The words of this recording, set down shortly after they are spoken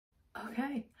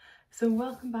Okay, so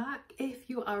welcome back. If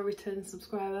you are a returning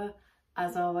subscriber,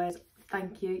 as always,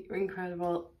 thank you, you're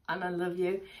incredible and I love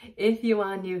you. If you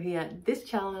are new here, this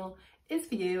channel is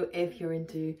for you if you're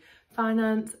into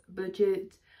finance,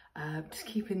 budget, just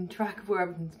keeping track of where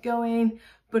everything's going,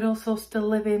 but also still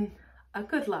living a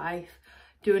good life,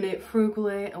 doing it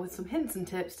frugally and with some hints and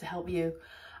tips to help you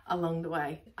along the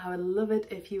way. I would love it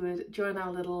if you would join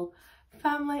our little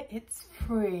family. It's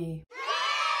free.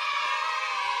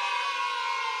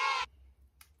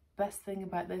 Best thing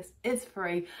about this is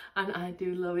free, and I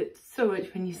do love it so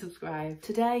much when you subscribe.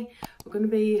 Today we're going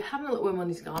to be having a look where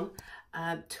money's gone,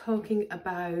 talking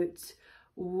about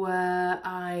where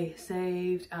I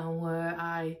saved and where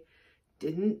I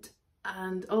didn't,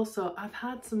 and also I've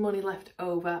had some money left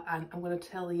over and I'm going to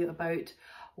tell you about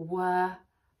where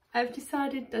I've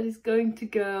decided that it's going to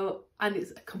go, and it's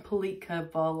a complete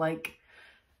curveball. Like,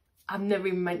 I've never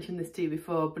even mentioned this to you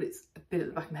before, but it's a bit at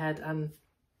the back of my head, and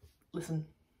listen,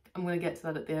 I'm going to get to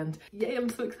that at the end. Yay, I'm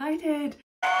so excited!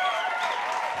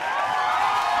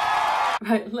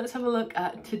 Right, let's have a look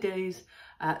at today's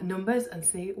numbers and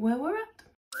see where we're at.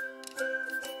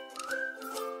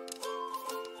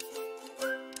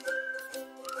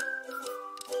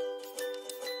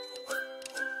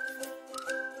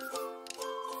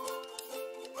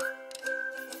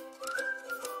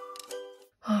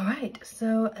 Alright,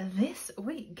 so this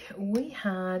week we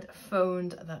had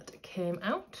phones that came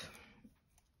out,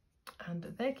 and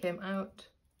they came out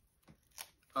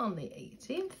on the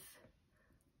 18th,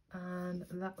 and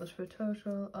that was for a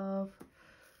total of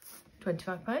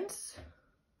 £25.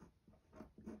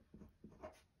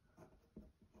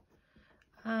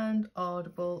 And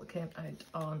Audible came out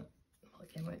on, well,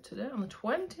 it came out today on the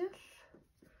 20th,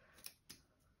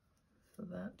 so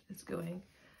that is going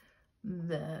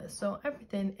there. So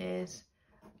everything is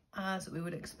as we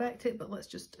would expect it, but let's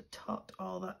just tot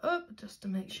all that up just to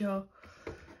make sure.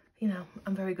 You know,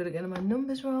 I'm very good at getting my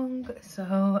numbers wrong. So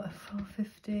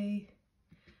 450,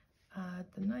 add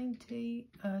the 90,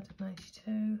 add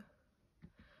 92,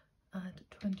 add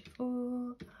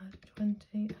 24, add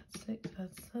 20, add 6, add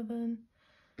 7,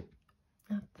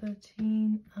 add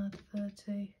 13, add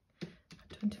 30,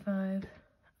 add 25,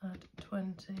 add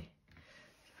 20.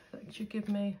 That should give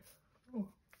me, oh,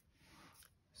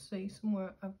 see,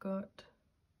 somewhere I've got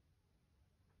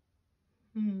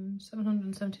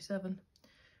 777.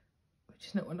 Which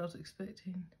is not what I was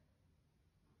expecting.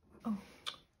 Oh,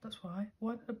 that's why.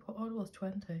 Why did I put Audible as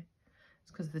 20?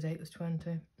 It's because the date was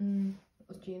 20. That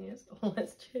was genius.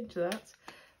 Let's change that.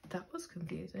 That was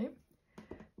confusing.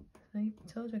 See, I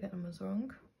told you I get numbers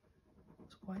wrong.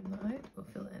 Let's whiten that out. We'll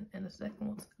fill it in a second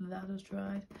once that has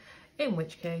dried. In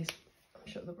which case, I'm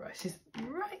sure the price is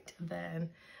right then.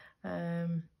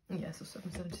 Yeah, so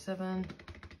 777.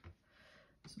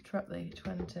 Subtract the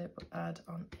 20, but add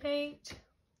on 8.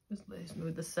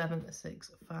 With the 7, the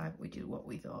 6, 5, we did what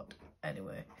we thought.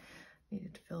 Anyway,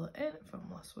 needed to fill it in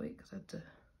from last week because I had to,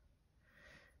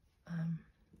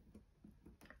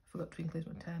 forgot to include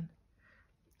my 10.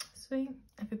 See,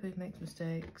 everybody makes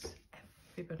mistakes.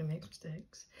 Everybody makes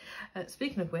mistakes.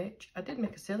 Speaking of which, I did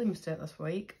make a silly mistake last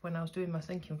week when I was doing my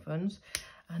sinking funds,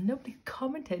 and nobody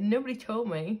commented, nobody told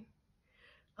me.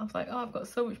 I was like, oh, I've got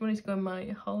so much money to go in my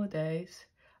holidays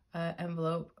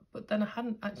envelope, but then I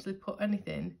hadn't actually put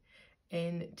anything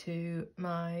into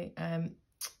my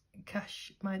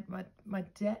cash, my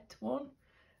debt one,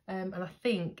 and I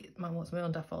think it's my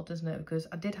own default, isn't it? Because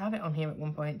I did have it on here at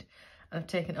one point and I've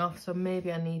taken it off, so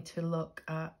maybe I need to look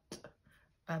at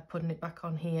putting it back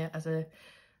on here as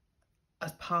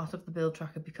part of the bill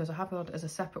tracker, because I have got it as a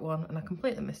separate one and I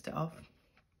completely missed it off.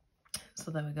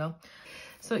 So there we go.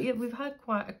 So yeah, we've had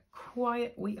quite a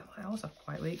quiet week. I always have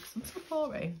quiet weeks. I'm so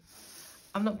boring.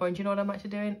 I'm not boring. Do you know what I'm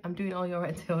actually doing? I'm doing all your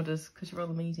Etsy orders because you're all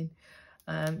amazing.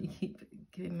 You keep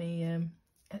giving me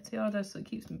Etsy orders, so it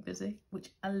keeps me busy, which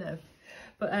I love.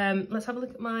 But let's have a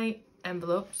look at my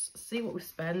envelopes, see what we've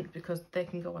spent, because they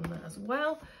can go on there as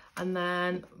well. And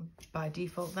then by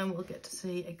default, then we'll get to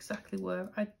see exactly where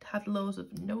I had loads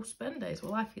of no spend days.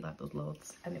 Well, I feel like those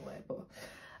loads anyway. But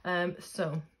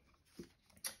so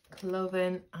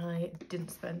clothing, I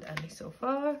didn't spend any so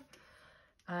far.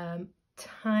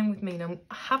 Time with me, now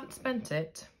I haven't spent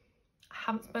it.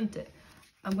 I'm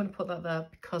going to put that there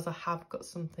because I have got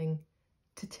something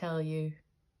to tell you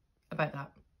about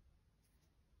that.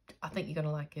 I think you're going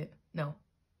to like it. No,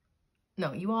 you're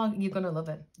going to love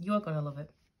it. You are going to love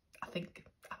it. I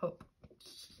hope.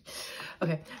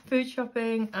 Okay, food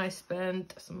shopping, I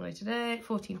spent some money today,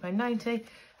 £14.90,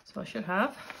 so I should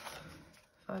have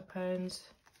 £5,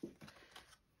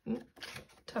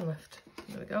 10 left.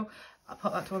 There we go. I'll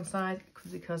put that to one side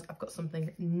because I've got something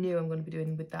new I'm going to be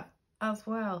doing with that as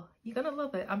well. You're going to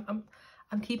love it. I'm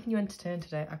keeping you entertained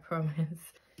today, I promise.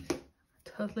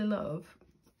 Totally love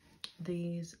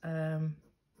these they're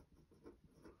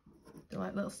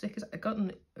like little stickers. I got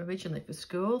them originally for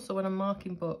school, so when I'm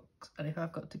marking books and if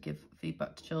I've got to give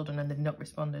feedback to children and they've not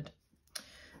responded,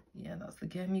 yeah, that's the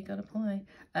game you gotta play.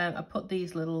 I put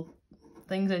these little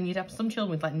things in. You'd have some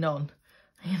children with like none,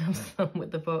 you'd have some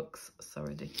with the books so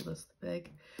ridiculously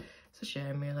big. It's a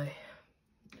shame, really.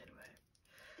 Anyway,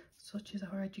 such is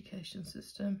our education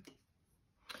system.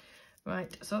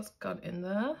 Right, so that's gone in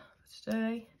there for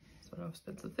today. So I've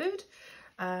spent some food,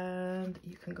 and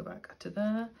you can go back to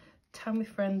there. Time with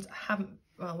friends. I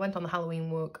went on the Halloween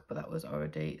walk, but that was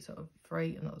already sort of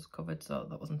free and that was covered, so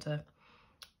that wasn't a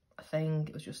thing.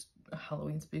 It was just a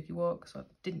Halloween spooky walk, so I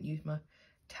didn't use my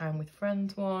time with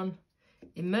friends one.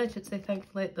 Emergency,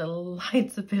 thankfully the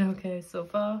lights have been okay so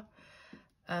far.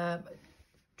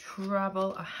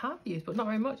 Travel I have used, but not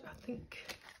very much. I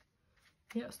think,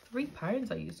 yeah, it's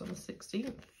 £3 I used on the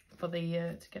 16th for the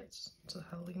to get to the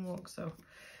Halloween walk. So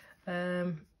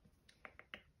that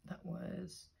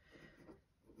was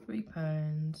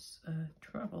 £3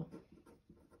 travel.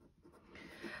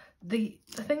 The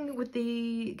thing with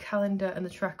the calendar and the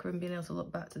tracker and being able to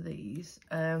look back to these,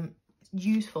 it's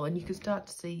useful, and you can start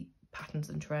to see patterns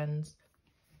and trends.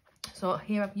 So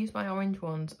here I've used my orange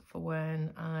ones for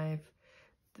when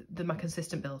they're my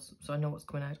consistent bills, so I know what's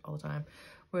coming out all the time,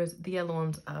 whereas the yellow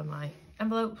ones are my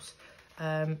envelopes,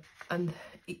 and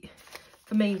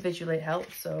for me visually it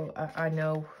helps, so I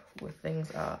know where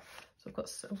things are. So I've got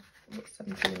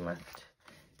 17 left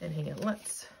in here.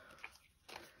 Let's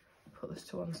put this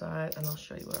to one side and I'll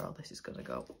show you where all this is going to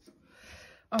go.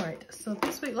 All right, so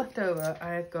this week left over,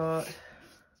 I've got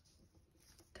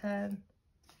 10.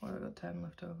 What have I got 10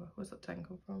 left over? Where's that 10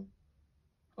 come from?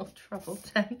 Oh, travel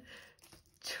 10,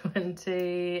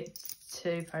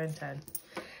 £22.10.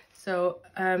 So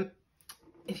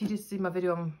if you did see my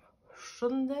video on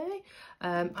Sunday,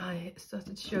 I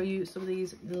started to show you some of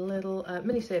these little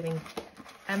mini saving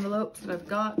envelopes that I've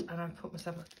got, and I've put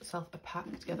myself a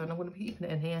pack together, and I'm going to be keeping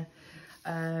it in here,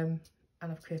 and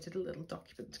I've created a little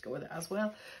document to go with it as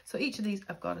well. So each of these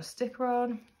I've got a sticker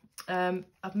on.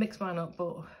 I've mixed mine up,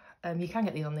 but you can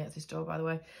get these on the Etsy store, by the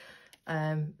way.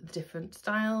 The different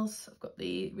styles. I've got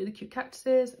the really cute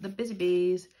cactuses, the busy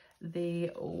bees,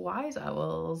 the wise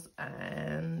owls,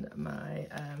 and my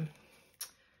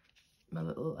my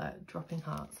little dropping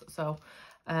hearts. So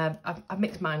I've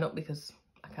mixed mine up because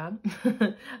I can.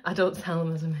 I don't sell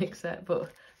them as a mix set,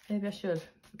 but maybe I should.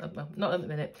 I don't know, not at the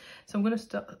minute. So I'm going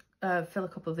to fill a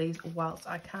couple of these whilst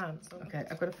I can. So, okay,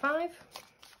 I've got a 5.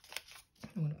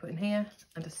 I'm going to put in here,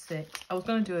 and a 6. I was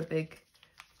going to do a big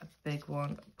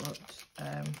one, but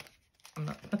I'm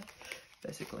not.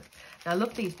 Basically. Now I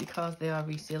love these because they are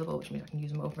resealable, which means I can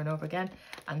use them over and over again.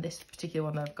 And this particular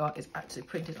one that I've got is actually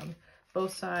printed on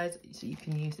both sides, so you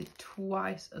can use it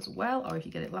twice as well, or if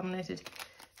you get it laminated,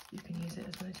 you can use it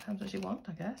as many times as you want,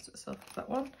 I guess. So that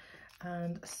one,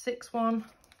 and a 6 one.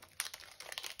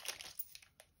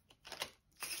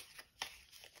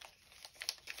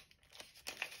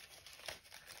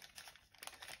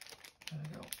 There we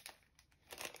go.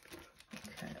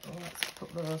 Okay, well, let's put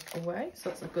those away. So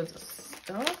that's a good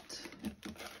start.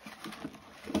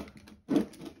 And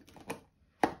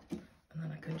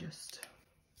then I can just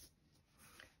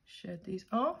shed these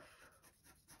off.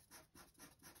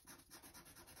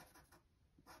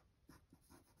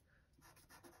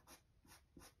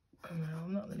 No,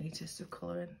 I'm not the neatest of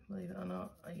colouring, believe it or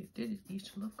not. I did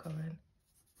used to love colouring.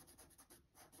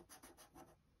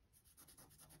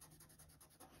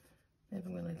 Maybe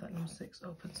I'm going to leave that number 6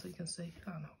 open so you can see.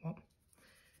 I don't know what.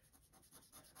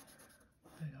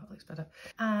 There we go, it looks better.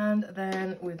 And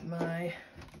then with my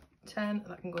 10,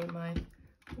 that can go in my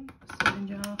serving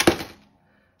jar.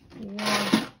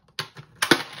 1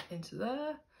 into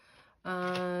there.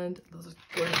 And those are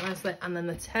going nicely. And then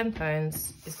the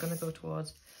 £10 is going to go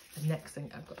towards the next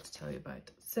thing I've got to tell you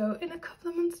about. So in a couple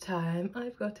of months' time,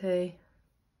 I've got a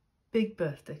big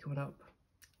birthday coming up.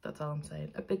 That's all I'm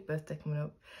saying. A big birthday coming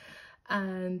up.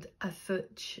 And as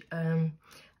such,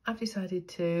 I've decided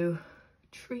to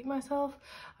treat myself.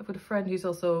 I've got a friend who's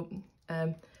also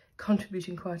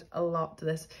contributing quite a lot to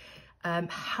this.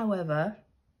 However,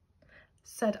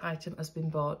 said item has been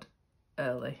bought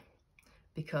early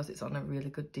because it's on a really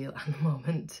good deal at the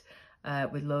moment,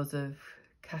 with loads of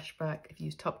cashback. If you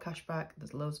use Top Cashback,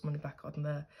 there's loads of money back on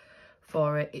there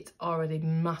for it. It's already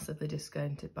massively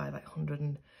discounted by like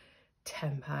 £110,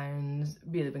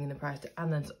 really bringing the price to,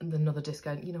 and then another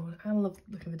discount. You know, I love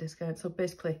looking for discounts. So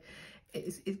basically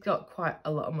it's got quite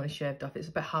a lot of money shaved off. It's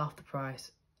about half the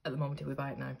price at the moment if we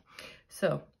buy it now.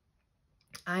 So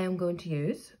I am going to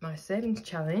use my savings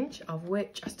challenge, of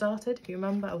which I started, if you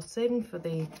remember, I was saving for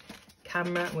the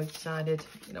camera and we've decided,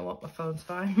 you know what, my phone's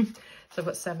fine. So I've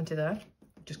got 70 there.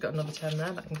 Just got another 10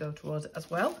 there that can go towards it as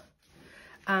well.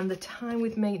 And the time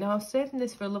with me, now I was saving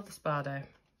this for a Love the Spa Day.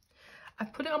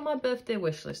 I've put it on my birthday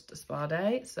wish list, a spa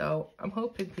day, so I'm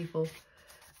hoping people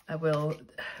will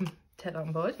take that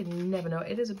on board. You never know,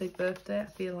 it is a big birthday. I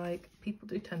feel like people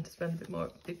do tend to spend a bit more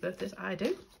at big birthdays. I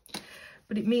do.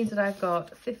 But it means that I've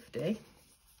got 50,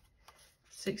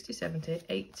 60, 70,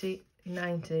 80,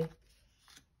 90,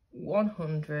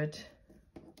 100. Is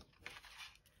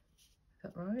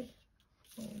that right?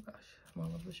 Oh gosh, I'm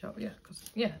all over the shop. Yeah,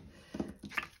 because, yeah.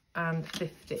 And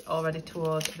 50 already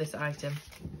towards this item.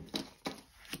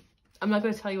 I'm not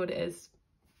going to tell you what it is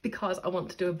because I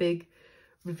want to do a big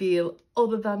reveal,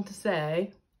 other than to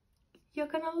say, you're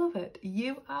going to love it.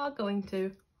 You are going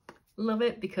to love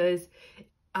it because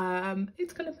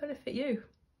it's going to benefit you.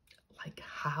 Like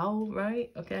how,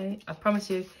 right? Okay, I promise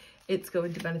you it's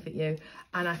going to benefit you,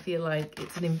 and I feel like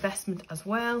it's an investment as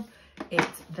well.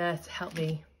 It's there to help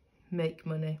me make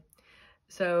money.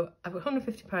 So I've got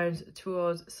 £150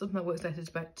 towards something that works out as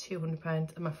about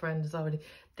 £200, and my friend has already,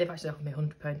 they've actually offered me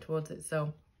 £100 towards it,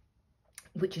 so,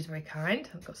 which is very kind.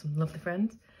 I've got some lovely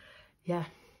friends. Yeah,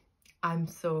 I'm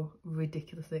so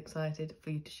ridiculously excited for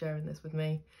you to share in this with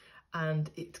me,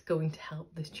 and it's going to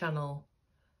help this channel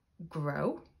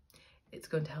grow. It's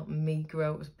going to help me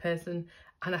grow as a person,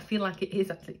 and I feel like it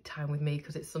is actually time with me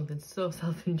because it's something so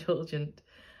self-indulgent.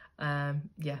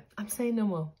 Yeah, I'm saying no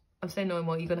more. I'm saying no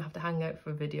more. You're going to have to hang out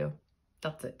for a video.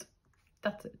 That's it.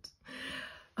 That's it.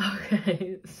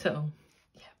 Okay, so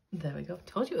yeah, there we go.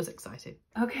 Told you it was exciting.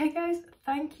 Okay, guys,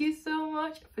 thank you so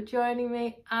much for joining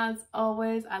me. As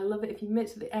always, I love it if you made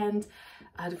it to the end.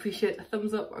 I'd appreciate a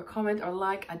thumbs up or a comment or a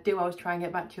like. I do always try and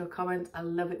get back to your comments. I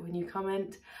love it when you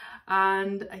comment.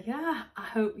 And yeah, I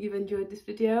hope you've enjoyed this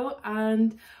video,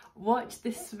 and watch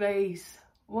this space.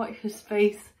 Watch your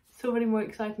space. So many more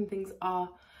exciting things are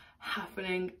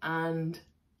happening, and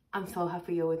I'm so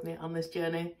happy you're with me on this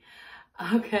journey.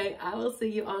 Okay, I will see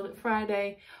you on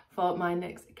Friday for my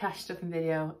next cash stuffing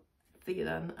video. See you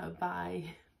then.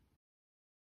 Bye.